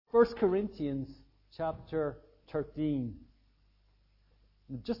1 Corinthians chapter 13.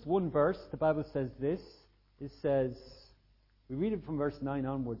 Just one verse, the Bible says this. It says, we read it from verse 9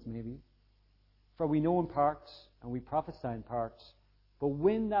 onwards maybe. For we know in part, and we prophesy in part. But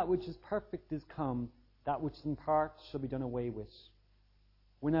when that which is perfect is come, that which is in part shall be done away with.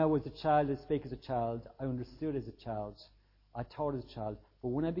 When I was a child, I spake as a child. I understood as a child. I taught as a child. But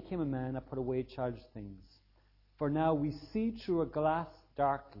when I became a man, I put away childish things. For now we see through a glass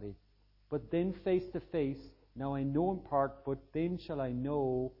darkly, but then face to face. Now I know in part, but then shall I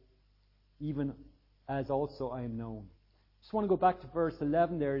know, even as also I am known. Just want to go back to verse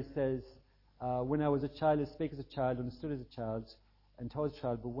 11 there. It says, when I was a child, I spake as a child, understood as a child, and taught as a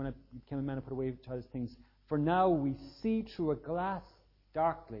child. But when I became a man, I put away childish things. For now we see through a glass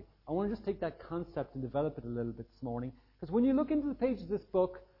darkly. I want to just take that concept and develop it a little bit this morning. Because when you look into the pages of this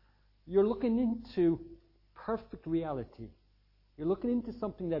book, you're looking into perfect reality. You're looking into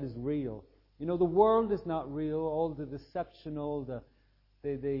something that is real. You know, the world is not real. All the deception, all the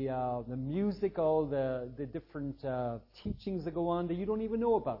music, all the different teachings that go on that you don't even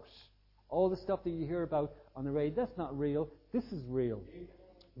know about. All the stuff that you hear about on the radio, that's not real. This is real.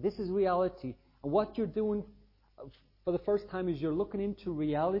 This is reality. And what you're doing for the first time is you're looking into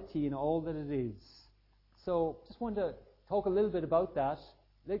reality and all that it is. So, just wanted to talk a little bit about that.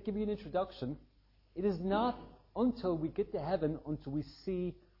 Let me give you an introduction. It is not until we get to heaven until we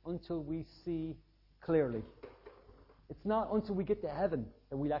see clearly. It's not until we get to heaven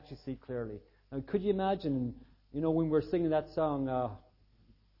that we'll actually see clearly. Now, could you imagine, you know, when we were singing that song,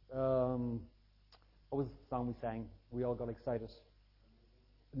 what was the song we sang? We all got excited.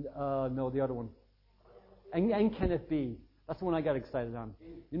 No, the other one. And can it be? That's the one I got excited on.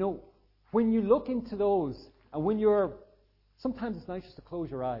 You know, when you look into those, and when you're, sometimes it's nice just to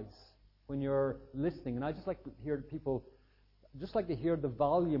close your eyes when you're listening. And I just like to hear people, just like to hear the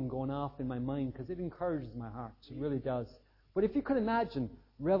volume going off in my mind, because it encourages my heart. It really does. But if you could imagine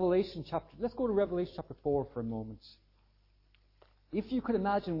let's go to Revelation chapter 4 for a moment. If you could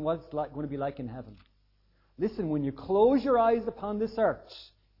imagine what it's like, going to be like in heaven. Listen, when you close your eyes upon this earth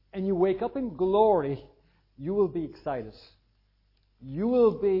and you wake up in glory, you will be excited. You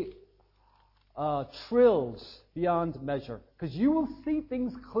will be thrilled beyond measure. Because you will see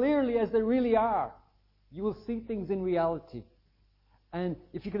things clearly as they really are. You will see things in reality. And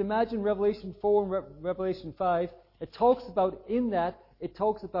if you could imagine Revelation 4 and Revelation 5, it talks about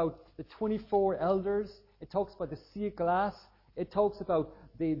the 24 elders. It talks about the sea of glass. It talks about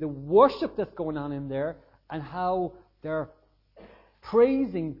the worship that's going on in there and how they're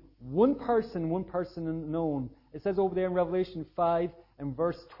praising one person unknown. It says over there in Revelation 5 and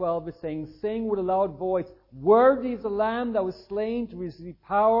verse 12, it's saying with a loud voice, worthy is the Lamb that was slain to receive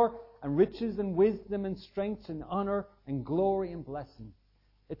power and riches and wisdom and strength and honor and glory and blessing.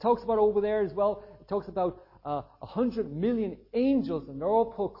 It talks about over there as well, it talks about 100 million angels, and they're all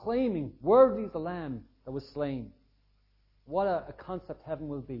proclaiming, worthy is the Lamb that was slain. What a concept heaven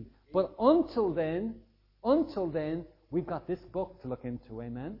will be. But until then, we've got this book to look into,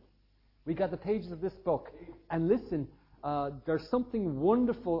 amen? We got the pages of this book. And listen, there's something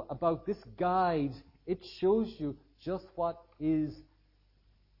wonderful about this guide. It shows you just what is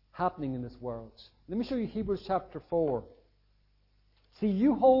happening in this world. Let me show you Hebrews chapter 4. See,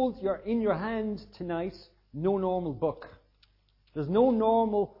 you hold in your hand tonight no normal book. There's no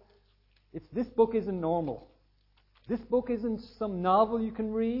normal. This book isn't normal. This book isn't some novel you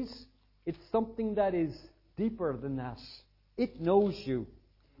can read. It's something that is deeper than that. It knows you.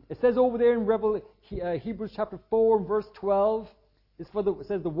 It says over there in Hebrews chapter 4 and verse 12, it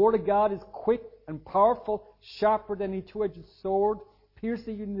says the Word of God is quick and powerful, sharper than a two-edged sword,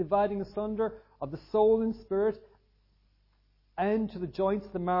 piercing and dividing asunder of the soul and spirit, and to the joints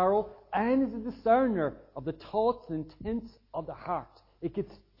of the marrow, and is a discerner of the thoughts and intents of the heart. It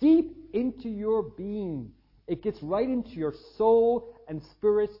gets deep into your being. It gets right into your soul and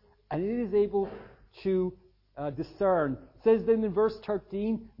spirit, and it is able to discern. It says then in verse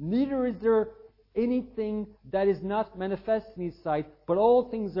 13, neither is there anything that is not manifest in His sight, but all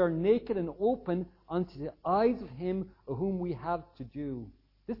things are naked and open unto the eyes of Him whom we have to do.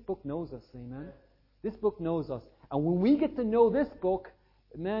 This book knows us, amen? This book knows us. And when we get to know this book,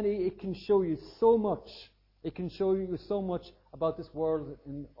 man, it can show you so much. It can show you so much about this world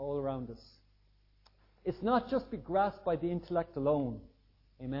and all around us. It's not just be grasped by the intellect alone.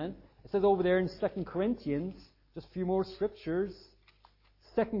 Amen? It says over there in 2 Corinthians, just a few more scriptures.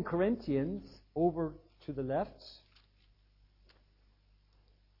 2 Corinthians, over to the left.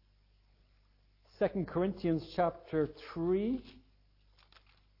 2 Corinthians chapter 3.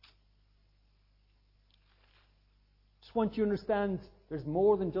 just want you to understand there's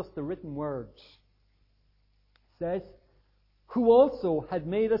more than just the written word. It says, who also had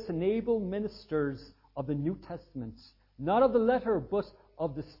made us enable ministers of the New Testament, not of the letter, but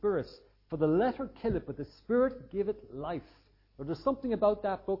of the Spirit. For the letter killeth, but the Spirit giveth life. But there's something about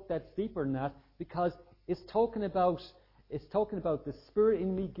that book that's deeper than that, because it's talking about the Spirit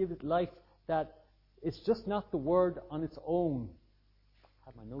in me giveth life, that it's just not the word on its own. I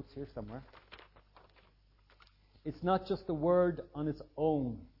have my notes here somewhere. It's not just the word on its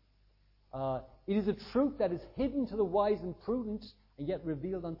own. It is a truth that is hidden to the wise and prudent, and yet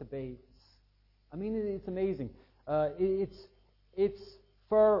revealed unto babes. I mean, it's amazing. It's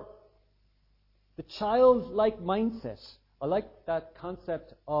for the childlike mindset. I like that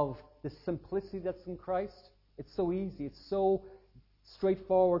concept of the simplicity that's in Christ. It's so easy. It's so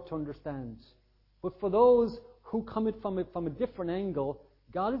straightforward to understand. But for those who come at from a different angle,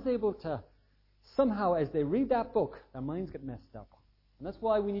 God is able to somehow, as they read that book, their minds get messed up. And that's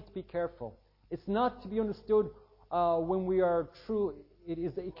why we need to be careful. It's not to be understood when we are true.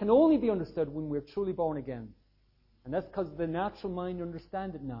 It can only be understood when we're truly born again. And that's because the natural mind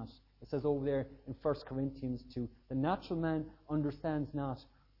understands it not. It says over there in 1 Corinthians 2, the natural man understands not,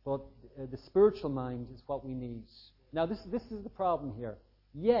 but the spiritual mind is what we need. Now this is the problem here.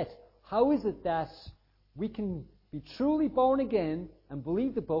 Yet, how is it that we can be truly born again and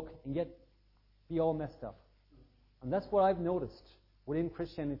believe the book and yet be all messed up? And that's what I've noticed within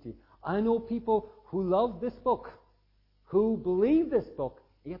Christianity. I know people who love this book, who believe this book,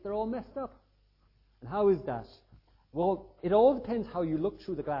 and yet they're all messed up. And how is that? Well, it all depends how you look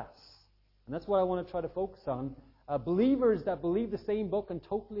through the glass. And that's what I want to try to focus on. Believers that believe the same book and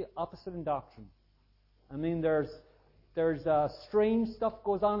totally opposite in doctrine. I mean, there's strange stuff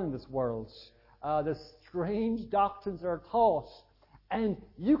goes on in this world. There's strange doctrines that are taught. And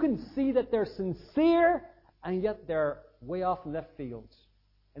you can see that they're sincere, and yet they're way off in left field.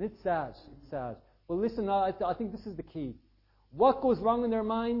 And it's sad. It's sad. But listen, I think this is the key. What goes wrong in their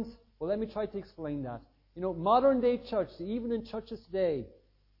minds? Well, let me try to explain that. You know, modern day church, even in churches today,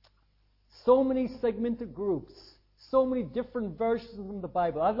 so many segmented groups, so many different versions of the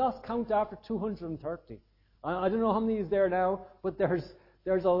Bible. I've lost count after 230. I don't know how many is there now, but there's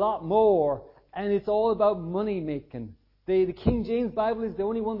a lot more, and it's all about money making. The King James Bible is the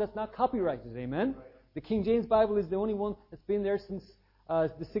only one that's not copyrighted, amen? The King James Bible is the only one that's been there since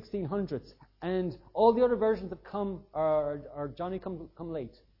the 1600s. And all the other versions have come, are Johnny come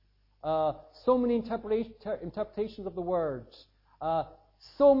late. So many interpretations of the words.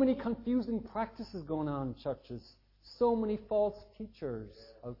 So many confusing practices going on in churches. So many false teachers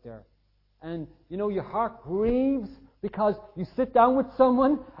out there. And, you know, your heart grieves because you sit down with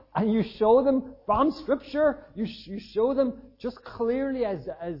someone and you show them from Scripture, you show them just clearly as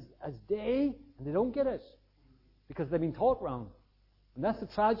day, and they don't get it because they've been taught wrong. And that's the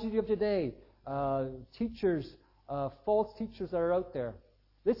tragedy of today. Teachers, false teachers that are out there.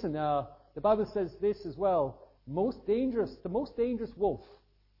 Listen, the Bible says this as well. The most dangerous wolf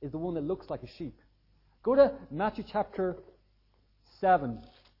is the one that looks like a sheep. Go to Matthew chapter 7.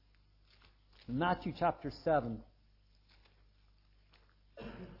 Matthew chapter 7.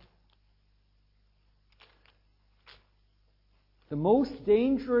 The most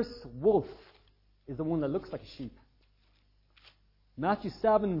dangerous wolf is the one that looks like a sheep. Matthew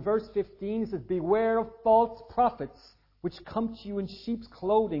 7, verse 15 says, beware of false prophets, which come to you in sheep's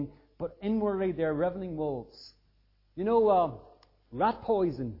clothing, but inwardly they are ravening wolves. You know, rat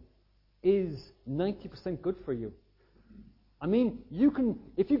poison is 90% good for you. I mean,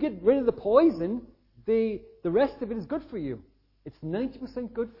 if you get rid of the poison, the rest of it is good for you. It's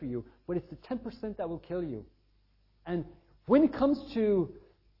 90% good for you, but it's the 10% that will kill you. And when it comes to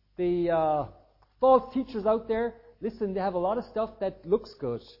the false teachers out there, listen, they have a lot of stuff that looks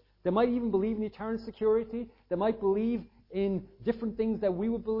good. They might even believe in eternal security. They might believe in different things that we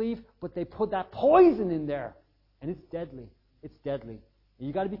would believe, but they put that poison in there, and it's deadly. It's deadly. And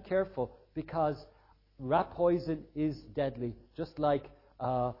you got to be careful because rat poison is deadly, just like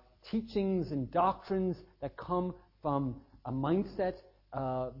teachings and doctrines that come from a mindset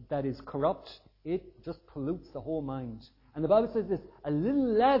that is corrupt. It just pollutes the whole mind. And the Bible says this, a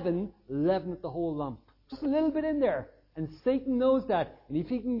little leaven leaveneth the whole lump. Just a little bit in there. And Satan knows that. And if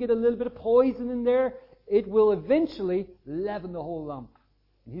he can get a little bit of poison in there, it will eventually leaven the whole lump.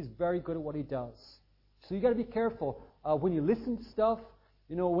 And he's very good at what he does. So you got to be careful when you listen to stuff.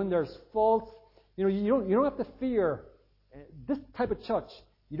 You know, when there's false, you don't have to fear this type of church.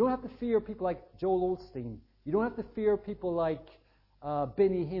 You don't have to fear people like Joel Osteen. You don't have to fear people like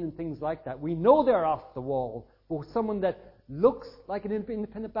Benny Hinn and things like that. We know they're off the wall. But someone that looks like an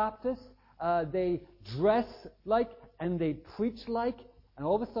independent Baptist, they dress like, and they preach like, and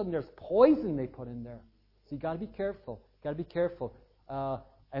all of a sudden there's poison they put in there. So you've got to be careful. Got to be careful.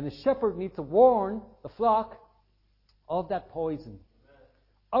 And the shepherd needs to warn the flock of that poison.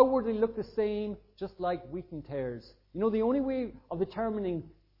 Outwardly look the same, just like wheat and tares. You know, the only way of determining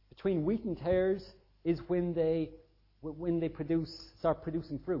between wheat and tares is when they start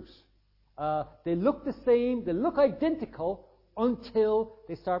producing fruit. They look the same, they look identical until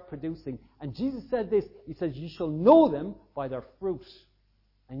they start producing. And Jesus said this, He says, you shall know them by their fruit.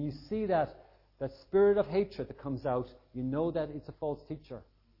 And you see that spirit of hatred that comes out, you know that it's a false teacher.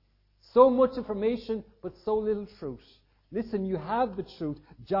 So much information, but so little truth. Listen, you have the truth.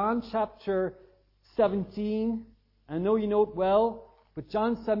 John chapter 17, I know you know it well, but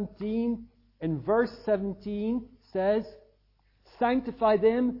John 17 in verse 17 says, sanctify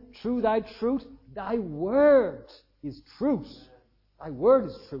them through thy truth. Thy word is truth. Thy word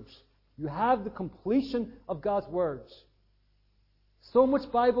is truth. You have the completion of God's words. So much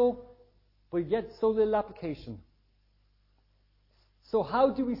Bible, but yet so little application. So how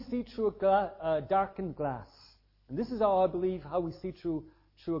do we see through a darkened glass? And this is how I believe how we see through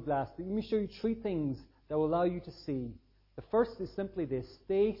a glass. Let me show you three things that will allow you to see. The first is simply this.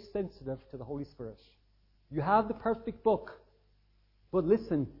 Stay sensitive to the Holy Spirit. You have the perfect book. But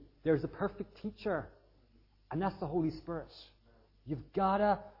listen, there's a perfect teacher. And that's the Holy Spirit. You've got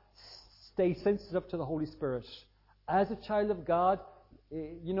to stay sensitive to the Holy Spirit. As a child of God,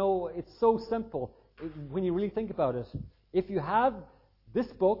 you know, it's so simple when you really think about it. If you have this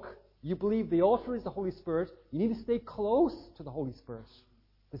book, you believe the author is the Holy Spirit, you need to stay close to the Holy Spirit.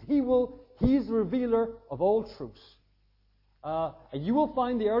 Because He is the revealer of all truth. And you will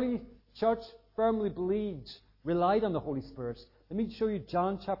find the early church firmly relied on the Holy Spirit. Let me show you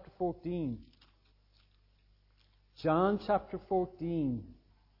John chapter 14. John chapter 14.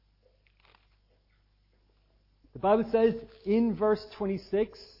 The Bible says in verse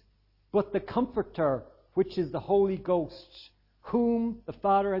 26, but the Comforter, which is the Holy Ghost, whom the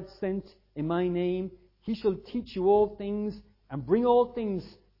Father hath sent in my name, He shall teach you all things, and bring all things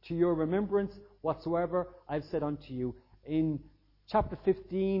to your remembrance whatsoever I have said unto you. In chapter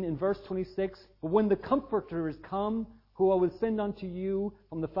 15, in verse 26, but when the Comforter is come, who I will send unto you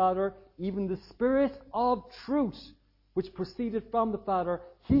from the Father, even the Spirit of truth, which proceeded from the Father,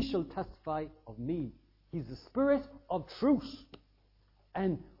 He shall testify of me. He's the Spirit of truth.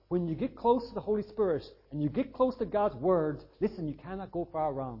 And when you get close to the Holy Spirit and you get close to God's Word, listen, you cannot go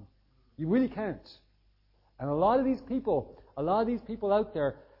far wrong. You really can't. And a lot of these people out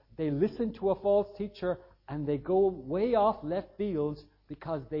there, they listen to a false teacher and they go way off left field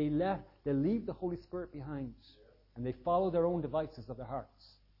because they leave the Holy Spirit behind and they follow their own devices of their hearts.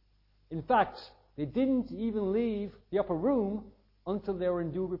 In fact, they didn't even leave the upper room until they were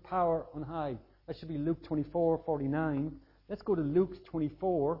endued with power on high. That should be Luke 24:49. Let's go to Luke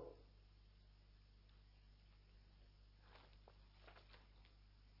 24.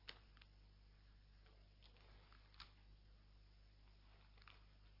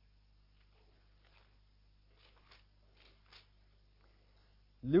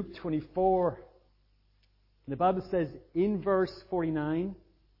 Luke 24. The Bible says in verse 49,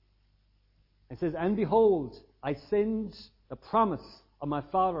 it says, and behold, I send the promise of my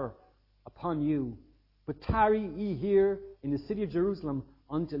Father upon you. But tarry ye here in the city of Jerusalem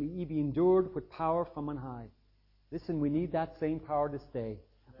until ye be endured with power from on high. Listen, we need that same power this day.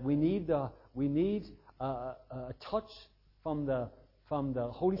 We need a touch from the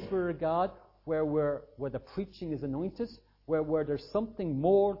Holy Spirit of God, where the preaching is anointed, where there's something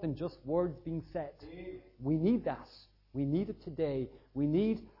more than just words being said. We need that. We need it today. We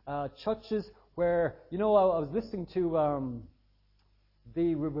need churches where, you know, I was listening to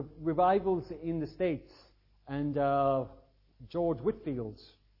the revivals in the States, and George Whitfield,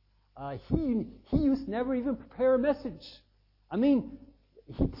 he used to never even prepare a message. I mean,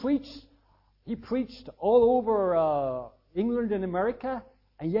 he preached all over England and America,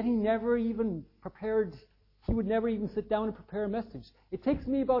 and yet he never even prepared. He would never even sit down and prepare a message. It takes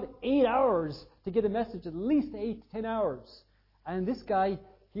me about 8 hours to get a message, at least 8 to 10 hours. And this guy,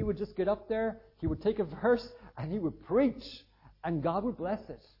 he would just get up there, he would take a verse, and he would preach. And God would bless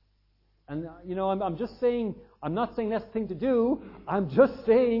it. And, you know, I'm just saying, I'm not saying that's the thing to do. I'm just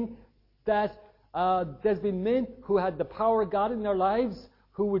saying that there's been men who had the power of God in their lives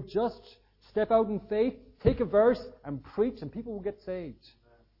who would just step out in faith, take a verse, and preach, and people would get saved.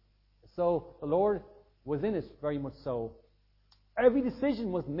 So the Lord was in it very much so. Every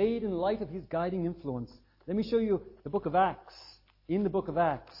decision was made in light of His guiding influence. Let me show you the book of Acts. In the book of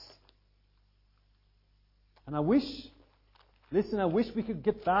Acts. And I wish Listen, I wish we could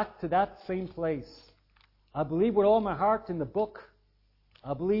get back to that same place. I believe with all my heart in the book.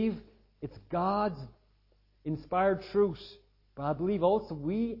 I believe it's God's inspired truth. But I believe also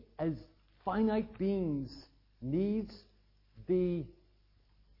we as finite beings need the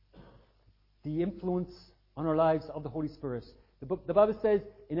influence on our lives of the Holy Spirit. The Bible says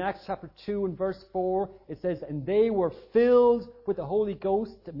in Acts chapter 2 and verse 4, it says, "And they were filled with the Holy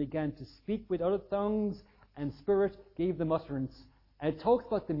Ghost and began to speak with other tongues, and Spirit gave them utterance." And it talks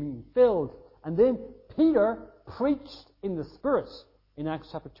about them being filled. And then Peter preached in the Spirit in Acts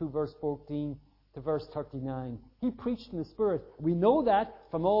chapter 2 verse 14 to verse 39. He preached in the Spirit. We know that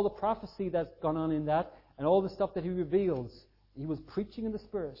from all the prophecy that's gone on in that and all the stuff that he reveals. He was preaching in the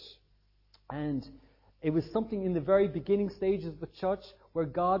Spirit. And it was something in the very beginning stages of the church where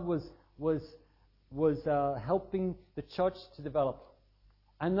God was helping the church to develop.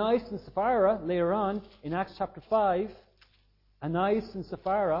 Ananias and Sapphira, later on in Acts chapter 5, Ananias and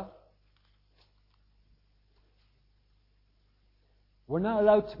Sapphira were not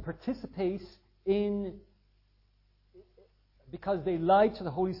allowed to participate in, because they lied to the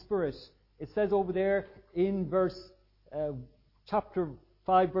Holy Spirit. It says over there in chapter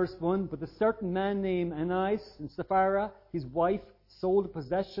 5 verse 1, "But a certain man named Ananias and Sapphira, his wife, sold a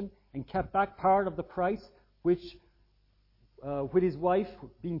possession and kept back part of the price, which with his wife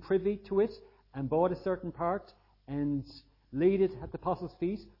being privy to it, and bought a certain part and laid it at the apostles'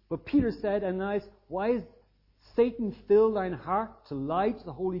 feet. But Peter said, Ananias, why is Satan filled thine heart to lie to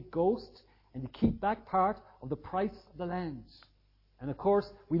the Holy Ghost and to keep back part of the price of the land?" And of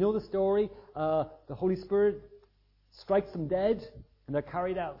course, we know the story. The Holy Spirit strikes them dead, and they're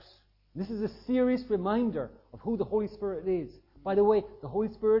carried out. This is a serious reminder of who the Holy Spirit is. By the way, the Holy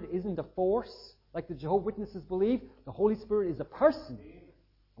Spirit isn't a force like the Jehovah's Witnesses believe. The Holy Spirit is a person.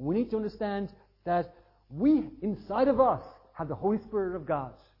 And we need to understand that we, inside of us, have the Holy Spirit of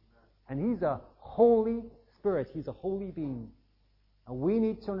God. And He's a Holy Spirit. He's a holy being. And we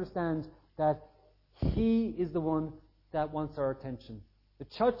need to understand that He is the one that wants our attention. The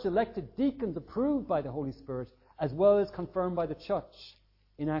church elected deacons approved by the Holy Spirit, as well as confirmed by the church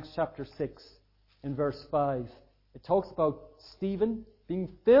in Acts chapter 6 and verse 5. It talks about Stephen being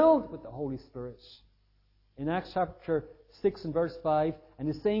filled with the Holy Spirit. In Acts chapter 6 and verse 5, "And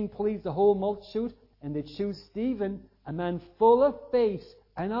the saying pleased the whole multitude, and they chose Stephen, a man full of faith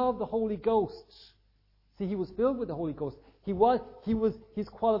and of the Holy Ghost." See, he was filled with the Holy Ghost. His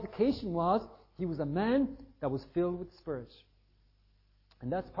qualification was, he was a man that was filled with the Spirit.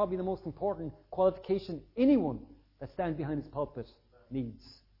 And that's probably the most important qualification anyone that stands behind his pulpit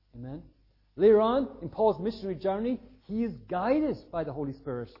needs. Amen? Later on, in Paul's missionary journey, he is guided by the Holy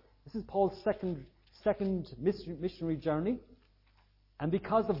Spirit. This is Paul's second missionary journey. And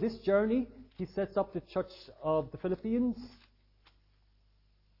because of this journey, he sets up the church of the Philippians.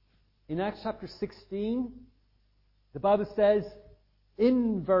 In Acts chapter 16, the Bible says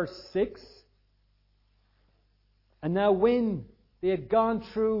in verse 6, "And now when they had gone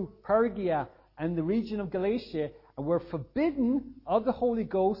through Phrygia and the region of Galatia, and were forbidden of the Holy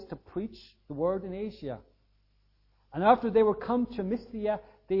Ghost to preach the word in Asia. And after they were come to Mysia,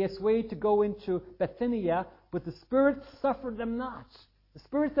 they essayed to go into Bithynia, but the Spirit suffered them not." The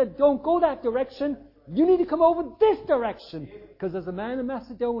Spirit said, "Don't go that direction. You need to come over this direction, because there's a man in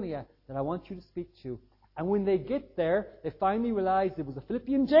Macedonia that I want you to speak to." And when they get there, they finally realized it was a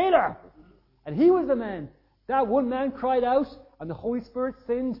Philippian jailer. And he was the man. That one man cried out, and the Holy Spirit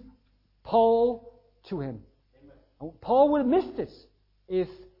sent Paul to him. And Paul would have missed it if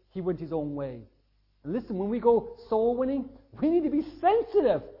he went his own way. And listen, when we go soul winning, we need to be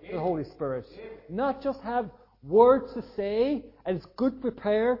sensitive to the Holy Spirit. Not just have words to say, and it's good to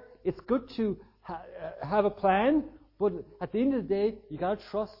prepare, it's good to have a plan, but at the end of the day, you got to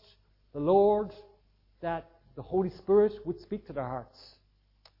trust the Lord that the Holy Spirit would speak to their hearts.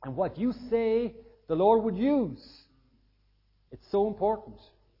 And what you say, the Lord would use. It's so important.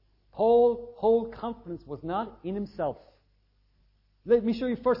 Paul's whole confidence was not in himself. Let me show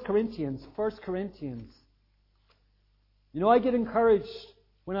you 1 Corinthians. 1 Corinthians. You know, I get encouraged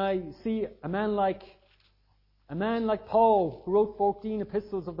when I see a man like Paul, who wrote 14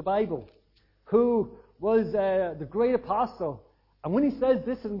 epistles of the Bible, who was the great apostle. And when he says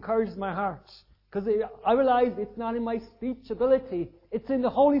this, it encourages my heart. Because I realize it's not in my speech ability. It's in the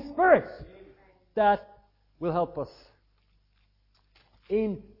Holy Spirit that will help us.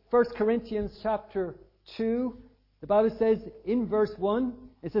 In 1 Corinthians chapter 2, the Bible says in verse 1,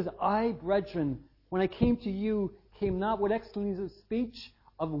 it says, "I, brethren, when I came to you, came not with excellencies of speech,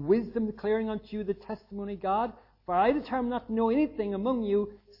 of wisdom declaring unto you the testimony of God, for I determined not to know anything among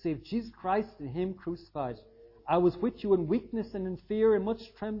you save Jesus Christ and Him crucified. I was with you in weakness and in fear and much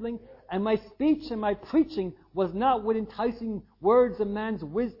trembling. And my speech and my preaching was not with enticing words of man's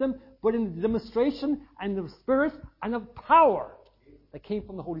wisdom, but in the demonstration and the Spirit and of power that came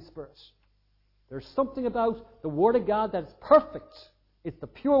from the Holy Spirit. There's something about the Word of God that's perfect. It's the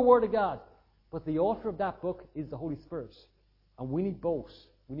pure Word of God. But the author of that book is the Holy Spirit. And we need both.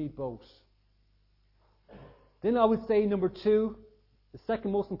 We need both. Then I would say, number 2, the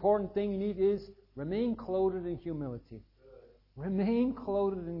second most important thing you need is remain clothed in humility. Remain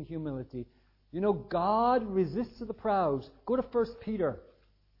clothed in humility. You know, God resists the proud. Go to 1 Peter.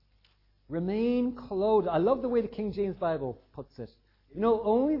 Remain clothed. I love the way the King James Bible puts it. You know,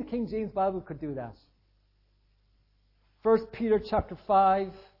 only the King James Bible could do that. 1 Peter chapter 5.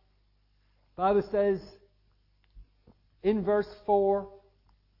 The Bible says in verse 4,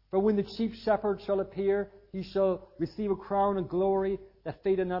 for when the chief shepherd shall appear, he shall receive a crown of glory that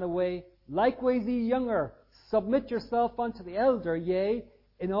fadeth not away. Likewise, ye younger, submit yourself unto the elder, yea,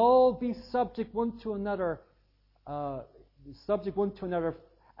 in all be subject one to another,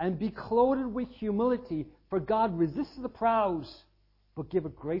 and be clothed with humility, for God resists the proud, but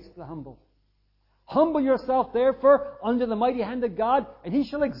giveth grace to the humble. Humble yourself, therefore, under the mighty hand of God, and He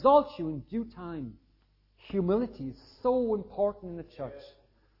shall exalt you in due time. Humility is so important in the church.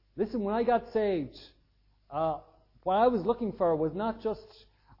 Listen, when I got saved, what I was looking for was not just,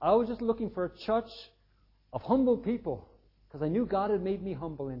 I was just looking for a church of humble people, because I knew God had made me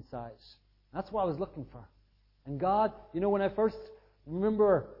humble inside. That's what I was looking for. And God, you know, when I first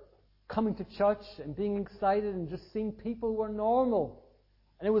remember coming to church and being excited and just seeing people who were normal,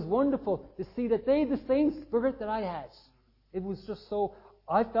 and it was wonderful to see that they had the same spirit that I had. It was just so,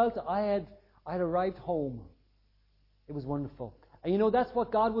 I felt I had arrived home. It was wonderful. And you know, that's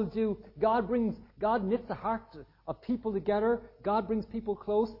what God will do. God knits the heart of people together. God brings people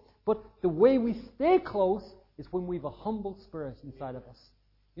close. But the way we stay close is when we have a humble spirit inside of us.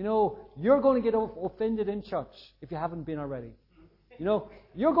 You know, you're going to get offended in church if you haven't been already. You know,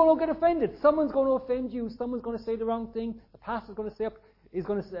 you're going to get offended. Someone's going to offend you. Someone's going to say the wrong thing. The pastor's going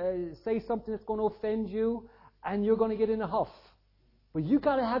to say something that's going to offend you, and you're going to get in a huff. But you've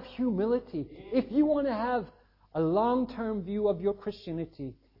got to have humility. If you want to have a long-term view of your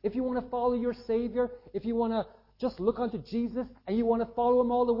Christianity, if you want to follow your Savior, if you want to just look unto Jesus and you want to follow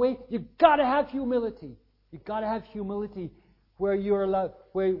Him all the way, you've got to have humility. You've got to have humility where you're allowed,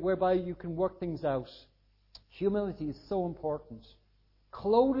 whereby you can work things out. Humility is so important.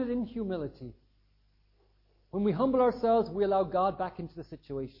 Clothed in humility. When we humble ourselves, we allow God back into the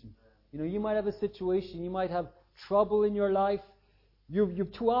situation. You know, you might have a situation, you might have trouble in your life. You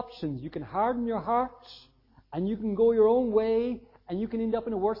have two options. You can harden your heart, and you can go your own way, and you can end up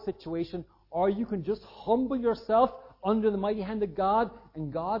in a worse situation, or you can just humble yourself under the mighty hand of God,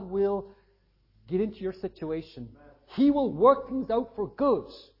 and God will get into your situation. He will work things out for good.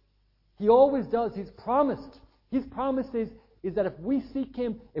 He always does. He's promised. His promise is that if we seek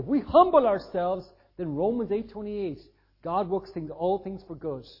Him, if we humble ourselves, then Romans 8:28, God works all things for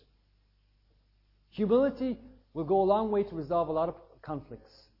good. Humility will go a long way to resolve a lot of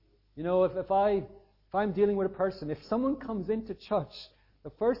conflicts. You know, if I'm dealing with a person, if someone comes into church,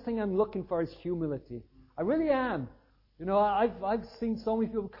 the first thing I'm looking for is humility. I really am. You know, I've seen so many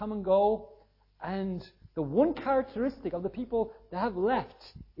people come and go, and the one characteristic of the people that have left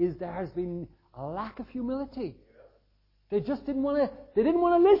is there has been a lack of humility. They just didn't want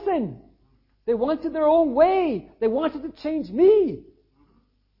to listen. They wanted their own way. They wanted to change me.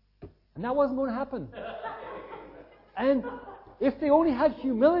 And that wasn't going to happen. And if they only had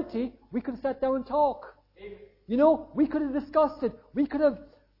humility, we could have sat down and talked. You know, we could have discussed it. We could have,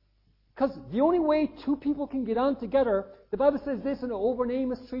 because the only way two people can get on together, the Bible says this over in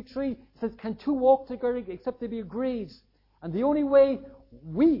Amos 3:3, it says, can two walk together except they be agreed? And the only way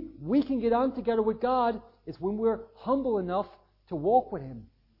we can get on together with God is when we're humble enough to walk with Him.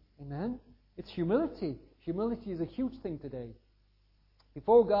 Amen? It's humility. Humility is a huge thing today.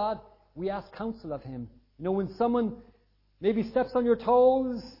 Before God, we ask counsel of Him. You know, when someone maybe steps on your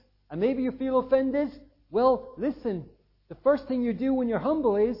toes and maybe you feel offended, well, listen, the first thing you do when you're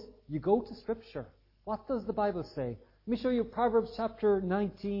humble is you go to Scripture. What does the Bible say? Let me show you Proverbs chapter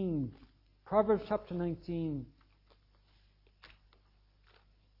 19. Proverbs chapter 19.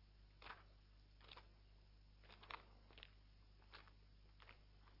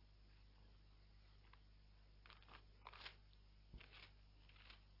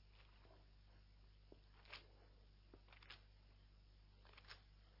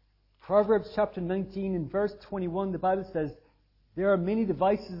 Proverbs chapter 19 and verse 21, the Bible says, there are many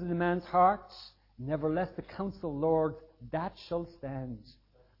devices in a man's heart, nevertheless the counsel of the Lord, that shall stand.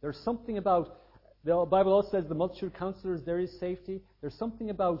 There's something about The Bible also says the multitude of counselors, there is safety. There's something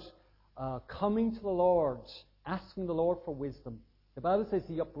about coming to the Lord, asking the Lord for wisdom. The Bible says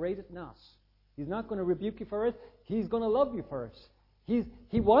He upbraideth not. He's not going to rebuke you for it. He's going to love you for it.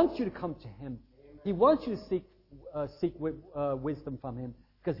 He wants you to come to Him. He wants you to seek wisdom from Him,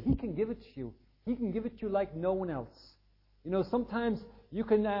 because He can give it to you. He can give it to you like no one else. Sometimes you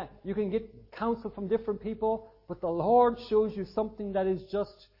can get counsel from different people, but the Lord shows you something that is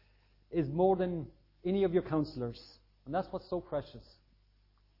more than any of your counselors. And that's what's so precious.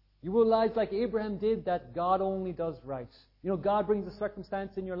 You realize, like Abraham did, that God only does right. God brings a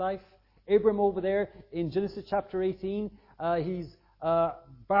circumstance in your life. Abraham over there in Genesis chapter 18, he's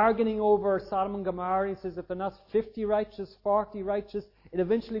bargaining over Sodom and Gomorrah. He says if they're not 50 righteous, 40 righteous, it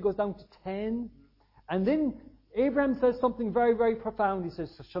eventually goes down to 10. And then Abraham says something very, very profound. He says,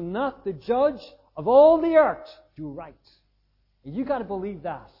 shall not the judge of all the earth do right? And you've got to believe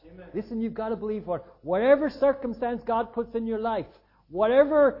that. Amen. Listen, you've got to believe whatever circumstance God puts in your life,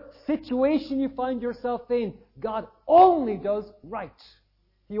 whatever situation you find yourself in, God only does right.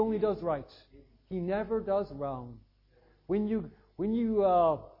 He only does right. He never does wrong. When you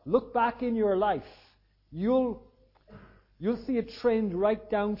look back in your life, you'll see a trend right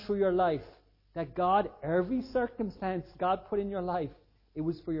down through your life that God, every circumstance God put in your life, it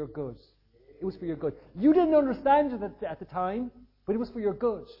was for your good. It was for your good. You didn't understand it at the time, but it was for your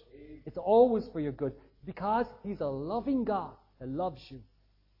good. It's always for your good, because He's a loving God that loves you,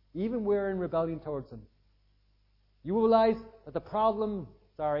 even when we're in rebellion towards Him. You realize that the problem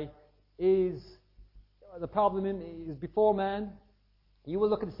is before man. You will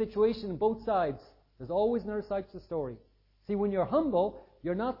look at the situation on both sides. There's always another side to the story. See, when you're humble,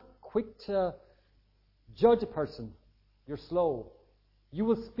 you're not quick to judge a person. You're slow. You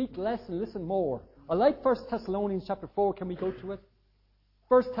will speak less and listen more. I like 1 Thessalonians chapter 4. Can we go to it?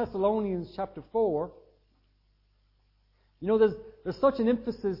 1 Thessalonians chapter 4. There's such an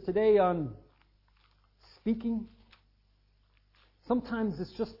emphasis today on speaking. Sometimes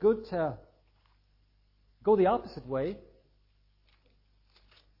it's just good to go the opposite way.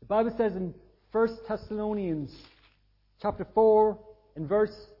 The Bible says in 1 Thessalonians chapter 4 in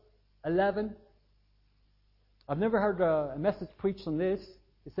verse 11, I've never heard a message preached on this.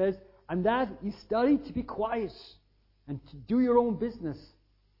 It says, and that you study to be quiet and to do your own business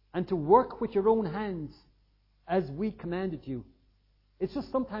and to work with your own hands as we commanded you. It's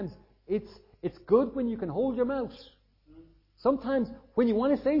just sometimes it's good when you can hold your mouth. Sometimes when you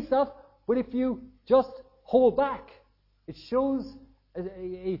want to say stuff, but if you just hold back, it shows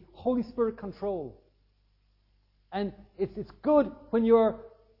a Holy Spirit control. And it's good when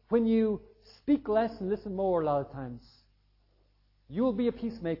you speak less and listen more a lot of times. You'll be a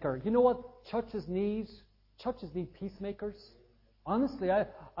peacemaker. You know what churches need? Churches need peacemakers. Honestly,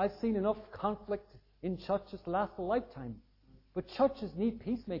 I've seen enough conflict in churches to last a lifetime. But churches need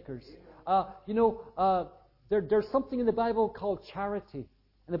peacemakers. There's something in the Bible called charity.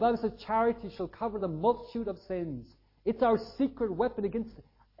 And the Bible says charity shall cover the multitude of sins. It's our secret weapon against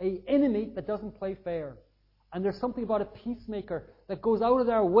an enemy that doesn't play fair. And there's something about a peacemaker that goes out of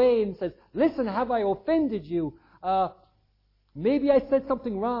their way and says, listen, have I offended you? Maybe I said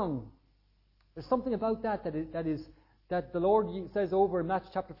something wrong. There's something about that the Lord says over in Matthew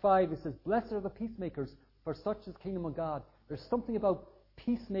chapter 5. It says, blessed are the peacemakers, for such is the kingdom of God. There's something about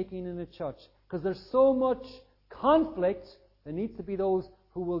peacemaking in a church. Because there's so much conflict, there needs to be those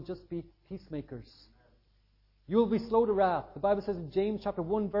who will just be peacemakers. You will be slow to wrath. The Bible says in James chapter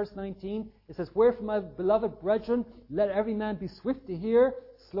 1 verse 19, it says, wherefore my beloved brethren, let every man be swift to hear,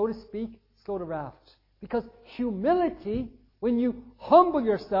 slow to speak, slow to wrath. Because humility, when you humble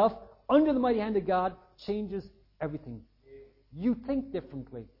yourself under the mighty hand of God, changes everything. You think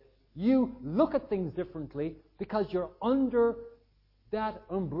differently. You look at things differently because you're under that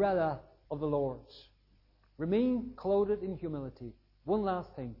umbrella of the Lord. Remain clothed in humility. One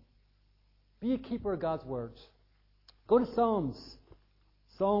last thing. Be a keeper of God's words. Go to Psalms.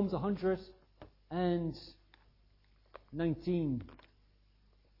 Psalms 119.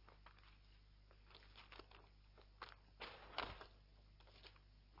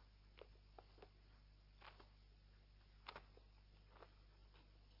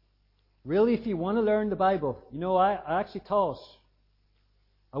 Really, if you want to learn the Bible, I actually taught.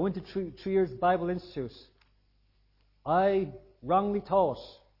 I went to 3 years Bible Institute. I wrongly taught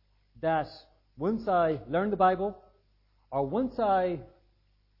that once I learned the Bible, or once I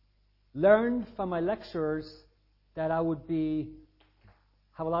learned from my lecturers that I would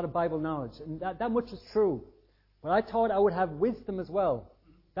have a lot of Bible knowledge. And that much is true. But I thought I would have wisdom as well.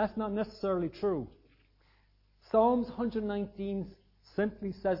 That's not necessarily true. Psalms 119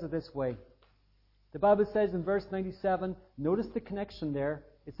 simply says it this way. The Bible says in verse 97, notice the connection there.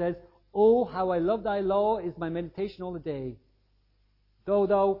 It says, "Oh, how I love thy law is my meditation all the day.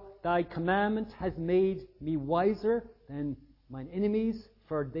 Though thy commandment has made me wiser than mine enemies,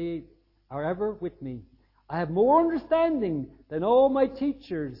 for they are ever with me. I have more understanding than all my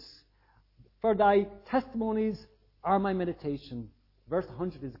teachers, for thy testimonies are my meditation." Verse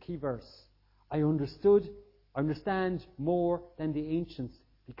 100 is a key verse. I understand more than the ancients,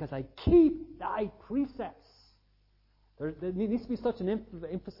 because I keep thy precepts. There needs to be such an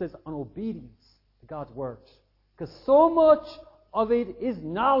emphasis on obedience to God's word. Because so much of it is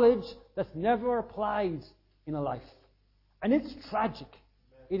knowledge that's never applied in a life. And it's tragic.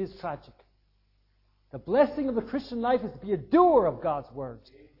 It is tragic. The blessing of the Christian life is to be a doer of God's word.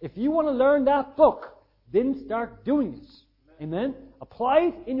 If you want to learn that book, then start doing it. Amen? Apply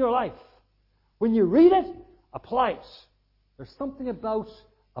it in your life. When you read it, apply it. There's something about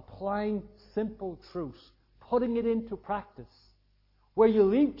applying simple truth, putting it into practice, where you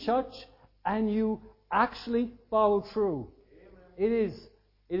leave church and you actually follow through. It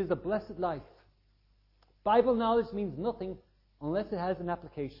is a blessed life. Bible knowledge means nothing unless it has an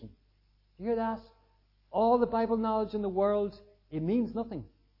application. Do you hear that? All the Bible knowledge in the world, it means nothing.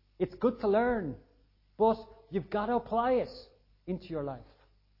 It's good to learn, but you've got to apply it into your life.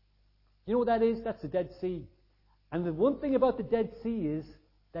 You know what that is? That's the Dead Sea. And the one thing about the Dead Sea is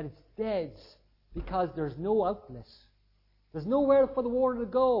that it's dead because there's no outlet. There's nowhere for the water to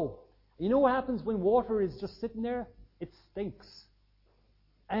go. You know what happens when water is just sitting there? It stinks.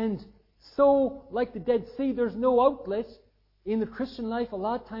 And so, like the Dead Sea, there's no outlet. In the Christian life, a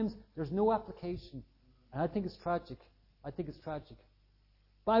lot of times, there's no application. And I think it's tragic.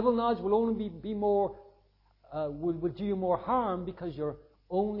 Bible knowledge will only be more, will do you more harm because you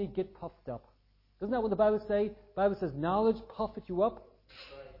only get puffed up. Doesn't that what the Bible say? The Bible says, knowledge puffeth you up,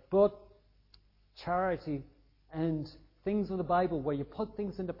 but charity and things of the Bible where you put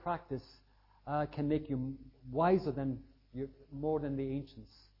things into practice can make you wiser more than the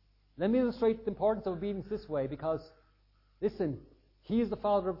ancients. Let me illustrate the importance of obedience this way, because, listen, He is the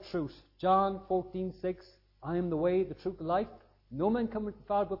Father of truth. John 14:6, I am the way, the truth, the life. No man cometh to the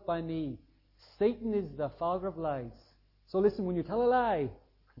Father but by me. Satan is the father of lies. So listen, when you tell a lie,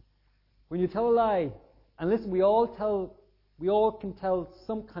 and listen, we all can tell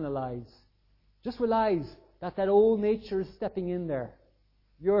some kind of lies. Just realize that old nature is stepping in there.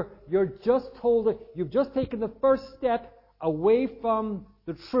 You've just taken the first step away from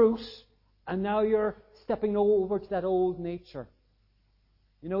the truth, and now you're stepping over to that old nature.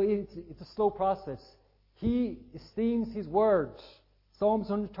 You know, it's a slow process. He esteems His words. Psalms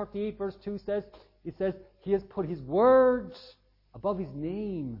 138 verse 2 says, He has put His words above His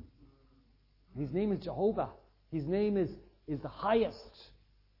name. His name is Jehovah. His name is the highest.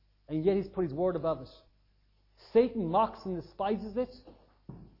 And yet He's put His word above it. Satan mocks and despises it.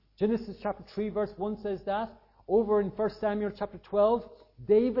 Genesis chapter 3 verse 1 says that. Over in 1 Samuel chapter 12,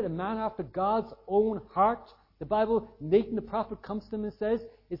 David, a man after God's own heart, the Bible, Nathan the prophet comes to him and says,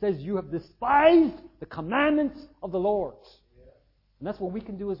 you have despised the commandments of the Lord. Yeah. And that's what we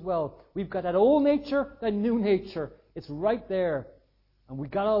can do as well. We've got that old nature, that new nature. It's right there. And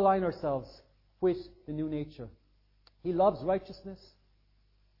we've got to align ourselves with the new nature. He loves righteousness.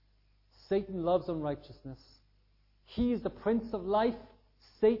 Satan loves unrighteousness. He is the prince of life.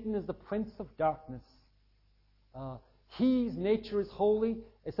 Satan is the prince of darkness. His nature is holy.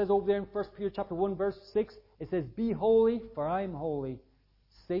 It says over there in 1 Peter chapter 1 verse 6, it says, be holy, for I am holy.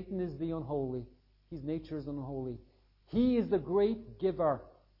 Satan is the unholy. His nature is unholy. He is the great giver.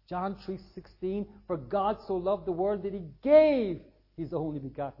 John 3:16, for God so loved the world that He gave His only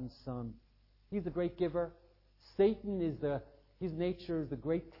begotten Son. He's the great giver. Satan his nature is the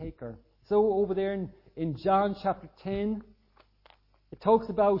great taker. So over there in John chapter 10, it talks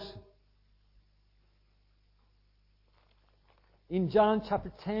about, in John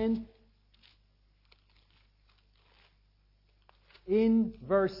chapter 10, in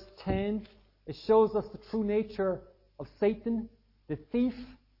verse 10, it shows us the true nature of Satan. The thief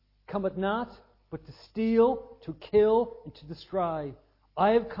cometh not, but to steal, to kill, and to destroy. I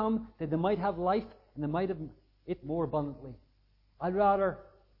have come that they might have life, and they might have it more abundantly. I'd rather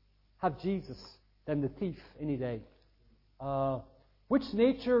have Jesus than the thief any day. Which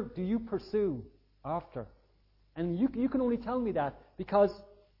nature do you pursue after? And you can only tell me that because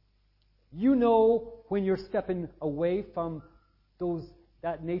you know when you're stepping away from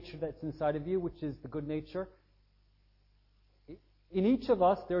that nature that's inside of you, which is the good nature. In each of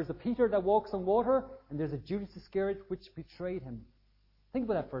us, there's a Peter that walks on water, and there's a Judas Iscariot which betrayed him. Think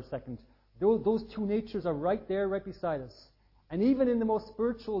about that for a second. Those two natures are right there, right beside us. And even in the most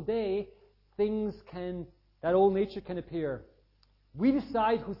spiritual day, that old nature can appear. We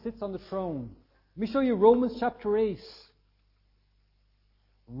decide who sits on the throne. Let me show you Romans chapter 8.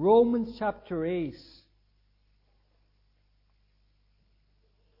 Romans chapter 8.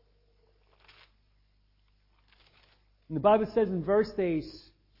 And the Bible says in verse 8,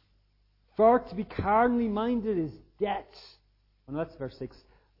 "For to be carnally minded is death." Well, no, that's verse 6.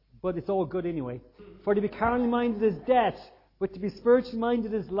 But it's all good anyway. "For to be carnally minded is death, but to be spiritually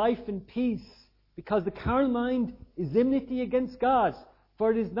minded is life and peace. Because the carnal mind is enmity against God.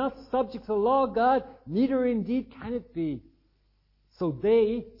 For it is not subject to the law of God, neither indeed can it be. So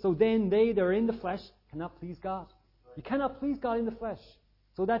then they that are in the flesh cannot please God." You cannot please God in the flesh.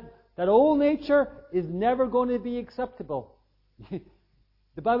 So that old nature is never going to be acceptable.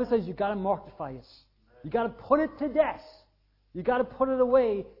 The Bible says you've got to mortify it. You've got to put it to death. You've got to put it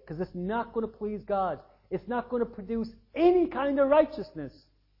away because it's not going to please God. It's not going to produce any kind of righteousness.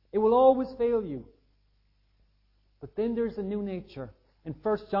 It will always fail you. But then there's a new nature. And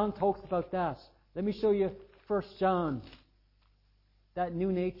 1 John talks about that. Let me show you 1 John. That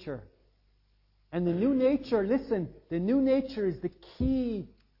new nature. And the new nature, listen, the new nature is the key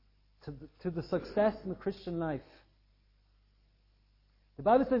to the success in the Christian life. The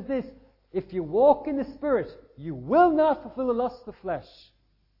Bible says this: "If you walk in the Spirit, you will not fulfill the lust of the flesh."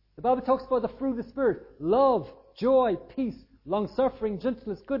 The Bible talks about the fruit of the Spirit: love, joy, peace, long-suffering,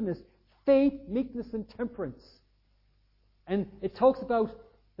 gentleness, goodness, faith, meekness, and temperance. And it talks about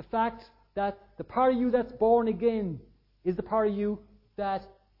the fact that the part of you that's born again is the part of you that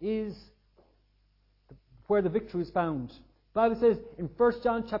is where the victory is found. The Bible says in 1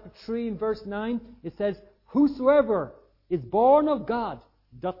 John chapter 3 and verse 9, it says, "Whosoever is born of God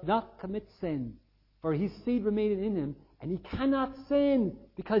doth not commit sin, for his seed remaineth in him, and he cannot sin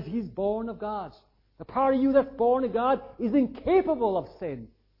because he's born of God." The part of you that's born of God is incapable of sin.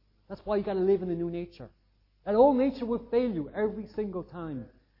 That's why you've got to live in the new nature. That old nature will fail you every single time.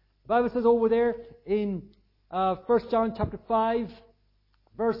 The Bible says over there in 1 John chapter 5,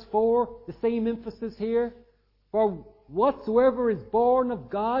 verse 4, the same emphasis here. "For whatsoever is born of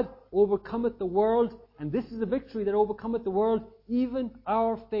God overcometh the world, and this is the victory that overcometh the world, even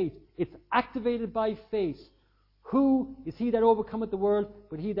our faith." It's activated by faith. "Who is he that overcometh the world,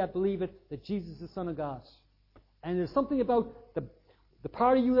 but he that believeth that Jesus is the Son of God?" And there's something about the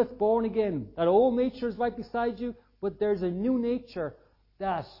part of you that's born again. That old nature is right beside you, but there's a new nature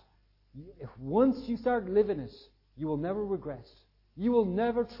that once you start living it, you will never regret. You will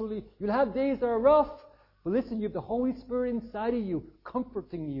never truly... You'll have days that are rough, but listen, you have the Holy Spirit inside of you,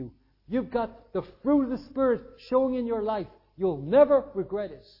 comforting you. You've got the fruit of the Spirit showing in your life. You'll never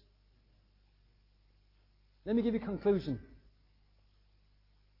regret it. Let me give you a conclusion.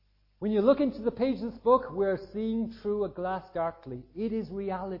 When you look into the page of this book, we're seeing through a glass darkly. It is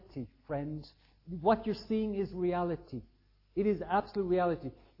reality, friend. What you're seeing is reality. It is absolute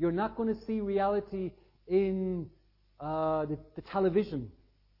reality. You're not going to see reality in the television,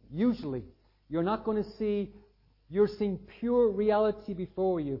 usually. You're not going to see... You're seeing pure reality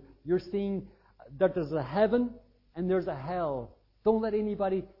before you. You're seeing that there's a heaven and there's a hell. Don't let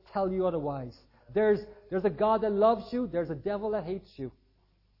anybody tell you otherwise. There's a God that loves you. There's a devil that hates you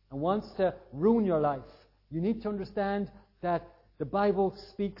and wants to ruin your life. You need to understand that the Bible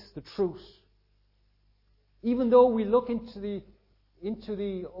speaks the truth. Even though we look into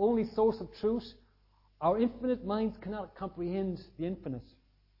the only source of truth, our infinite minds cannot comprehend the infinite.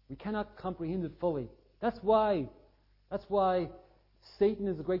 We cannot comprehend it fully. That's why Satan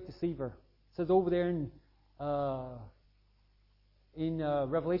is a great deceiver. It says over there in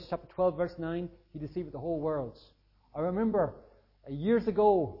Revelation chapter 12, verse 9, he deceived the whole world. I remember years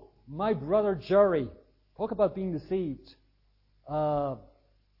ago, my brother Jerry, talk about being deceived.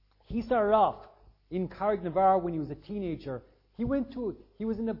 He started off in Carrick-Navarre when he was a teenager. He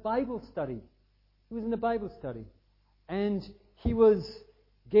was in a Bible study. And he was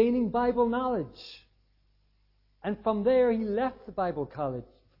gaining Bible knowledge. And from there he left the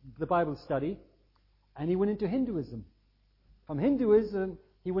Bible study, and he went into Hinduism. From Hinduism,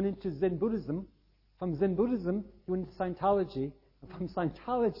 he went into Zen Buddhism. From Zen Buddhism, he went into Scientology. And from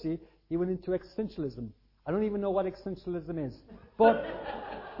Scientology, he went into existentialism. I don't even know what existentialism is. But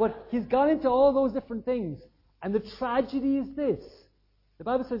he's gone into all those different things. And the tragedy is this. The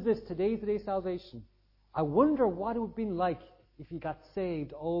Bible says this: today's the day of salvation. I wonder what it would have been like if he got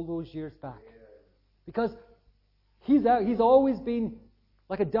saved all those years back. Because he's always been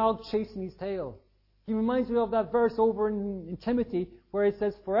like a dog chasing his tail. He reminds me of that verse over in Timothy where it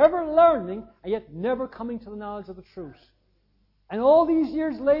says, forever learning and yet never coming to the knowledge of the truth. And all these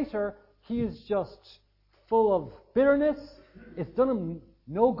years later, he is just full of bitterness. It's done him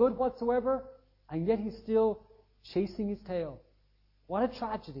no good whatsoever, and yet he's still chasing his tail. What a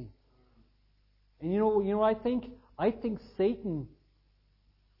tragedy. And you know what I think? I think Satan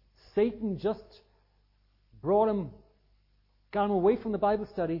just got him away from the Bible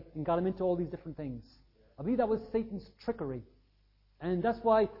study and got him into all these different things. I believe that was Satan's trickery. And that's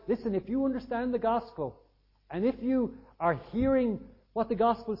why, listen, if you understand the gospel, and if you are hearing what the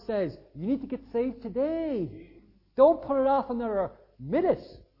gospel says, you need to get saved today. Don't put it off another minute.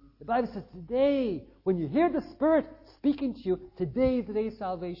 The Bible says today, when you hear the Spirit speaking to you, today is the day of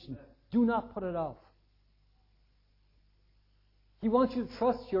salvation. Do not put it off. He wants you to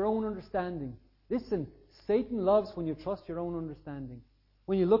trust your own understanding. Listen, Satan loves when you trust your own understanding.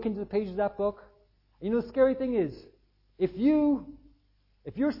 When you look into the pages of that book, you know the scary thing is, if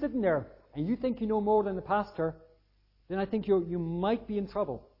you're sitting there and you think you know more than the pastor, then I think you might be in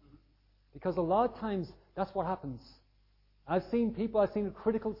trouble. Because a lot of times that's what happens. I've seen a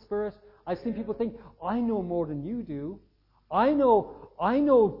critical spirit. I've seen people think, I know more than you do. I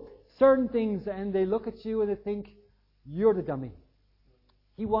know certain things, and they look at you and they think, you're the dummy.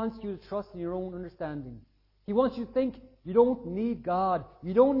 He wants you to trust in your own understanding. He wants you to think you don't need God.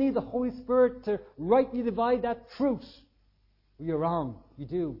 You don't need the Holy Spirit to rightly divide that truth. Well, you're wrong. You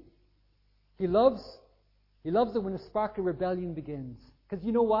do. He loves it when a spark of rebellion begins. Because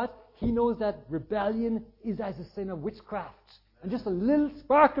you know what? He knows that rebellion is as a sin of witchcraft. And just a little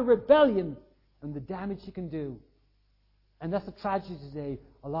spark of rebellion and the damage he can do. And that's the tragedy today.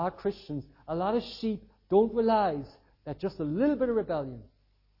 A lot of Christians, a lot of sheep don't realize that just a little bit of rebellion.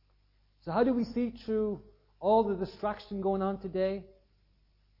 So how do we see through all the distraction going on today?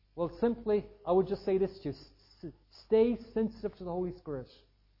 Well, simply, I would just say this to you. Stay sensitive to the Holy Spirit.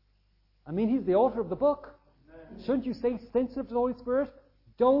 I mean, He's the author of the book. Shouldn't you stay sensitive to the Holy Spirit?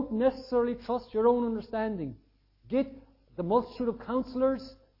 Don't necessarily trust your own understanding. Get the multitude of counselors,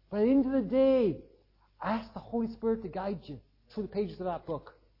 but at the end of the day, ask the Holy Spirit to guide you through the pages of that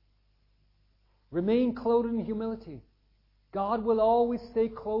book. Remain clothed in humility. God will always stay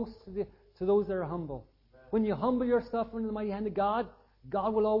close to those that are humble. When you humble yourself under the mighty hand of God,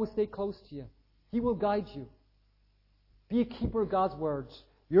 God will always stay close to you. He will guide you. Be a keeper of God's words.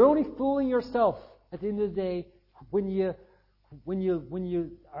 You're only fooling yourself at the end of the day when you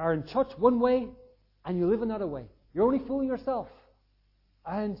are in church one way and you live another way. You're only fooling yourself.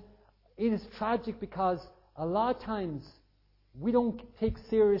 And it is tragic because a lot of times we don't take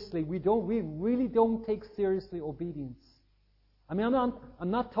seriously, we really don't take seriously obedience. I mean,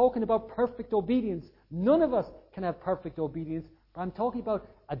 I'm not talking about perfect obedience. None of us can have perfect obedience. But I'm talking about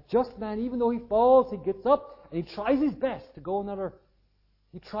a just man, even though he falls, he gets up and he tries his best to go another.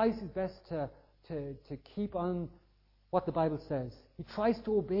 He tries his best to keep on what the Bible says. He tries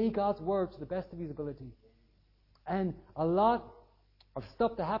to obey God's word to the best of his ability. And a lot of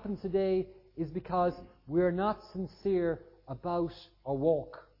stuff that happens today is because we're not sincere about our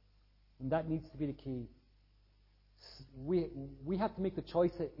walk. And that needs to be the key. We have to make the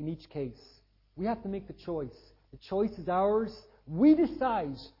choice in each case. We have to make the choice. The choice is ours. We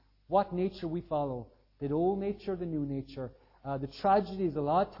decide what nature we follow. The old nature, the new nature. The tragedy is a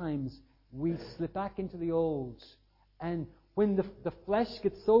lot of times we slip back into the old. And when the flesh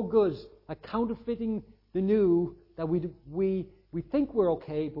gets so good at counterfeiting the new that we think we're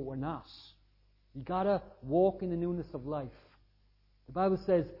okay, but we're not. You got to walk in the newness of life. The Bible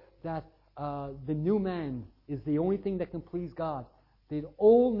says that the new man is the only thing that can please God. The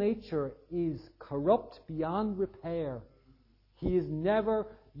old nature is corrupt beyond repair.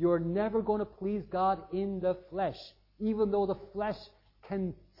 You're never going to please God in the flesh. Even though the flesh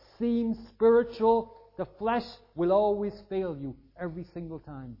can seem spiritual, the flesh will always fail you every single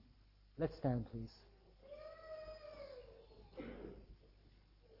time. Let's stand, please.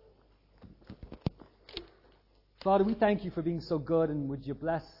 Father, we thank you for being so good, and would you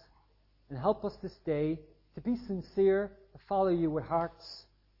bless and help us this day to be sincere, to follow you with hearts,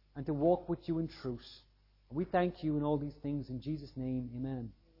 and to walk with you in truth. We thank you in all these things. In Jesus' name, amen.